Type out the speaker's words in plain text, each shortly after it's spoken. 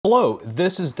Hello,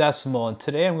 this is Decimal, and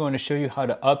today I'm going to show you how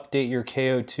to update your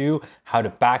K.O.II, how to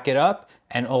back it up,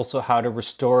 and also how to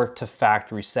restore to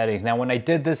factory settings. Now, when I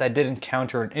did this, I did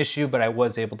encounter an issue, but I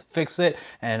was able to fix it,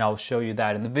 and I'll show you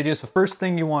that in the video. So first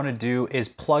thing you want to do is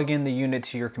plug in the unit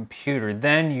to your computer.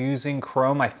 Then using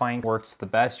Chrome, I find works the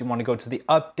best. You want to go to the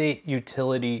Update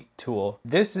Utility tool.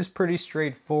 This is pretty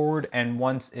straightforward, and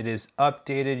once it is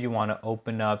updated, you want to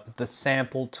open up the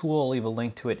sample tool. I'll leave a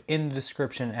link to it in the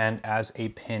description and as a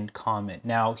pinned comment.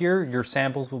 Now here, your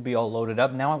samples will be all loaded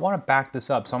up. Now I want to back this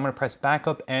up, so I'm going to press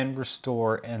backup and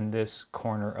restore in this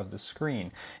corner of the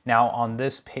screen. Now on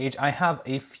this page, I have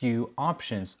a few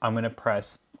options. I'm going to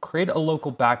press create a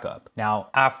local backup. Now,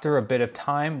 after a bit of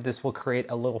time, this will create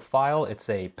a little file. It's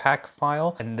a pack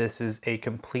file, and this is a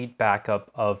complete backup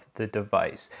of the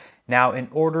device. Now, in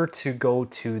order to go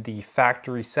to the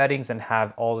factory settings and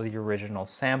have all of the original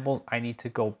samples, I need to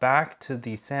go back to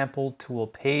the sample tool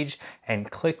page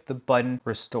and click the button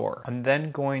restore. I'm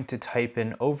then going to type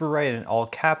in overwrite in all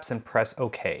caps and press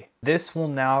OK. This will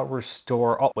now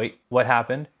restore, oh wait, what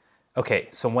happened? Okay,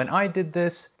 so when I did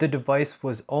this, the device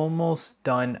was almost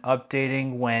done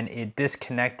updating when it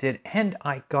disconnected and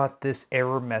I got this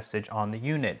error message on the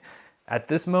unit. At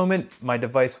this moment, my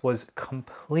device was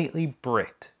completely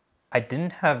bricked. I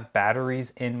didn't have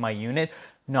batteries in my unit.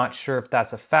 Not sure if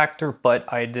that's a factor,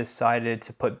 but I decided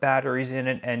to put batteries in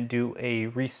it and do a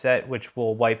reset, which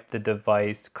will wipe the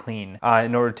device clean.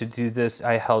 In order to do this,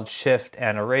 I held shift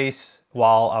and erase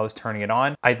while I was turning it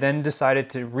on. I then decided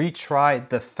to retry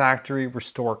the factory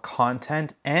restore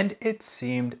content, and it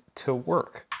seemed to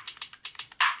work.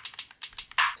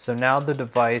 So now the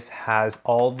device has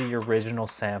all the original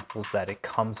samples that it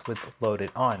comes with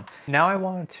loaded on. Now I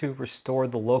wanted to restore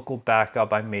the local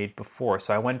backup I made before.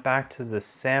 So I went back to the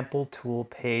sample tool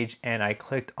page and I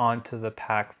clicked onto the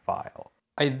pack file.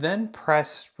 I then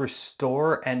pressed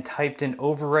restore and typed in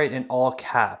overwrite in all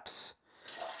caps.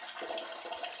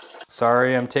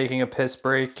 Sorry, I'm taking a piss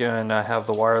break and I have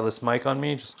the wireless mic on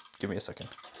me. Just give me a second.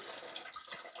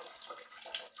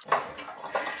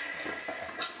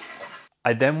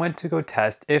 I then went to go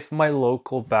test if my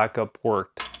local backup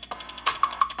worked.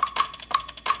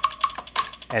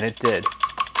 And it did.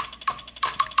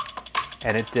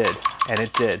 And it did. And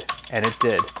it did. And it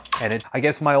did. And it, I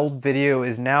guess my old video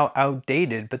is now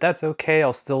outdated, but that's okay.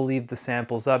 I'll still leave the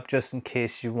samples up just in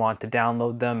case you want to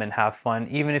download them and have fun,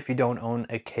 even if you don't own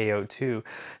a K.O.II.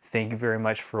 Thank you very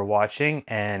much for watching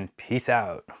and peace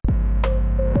out.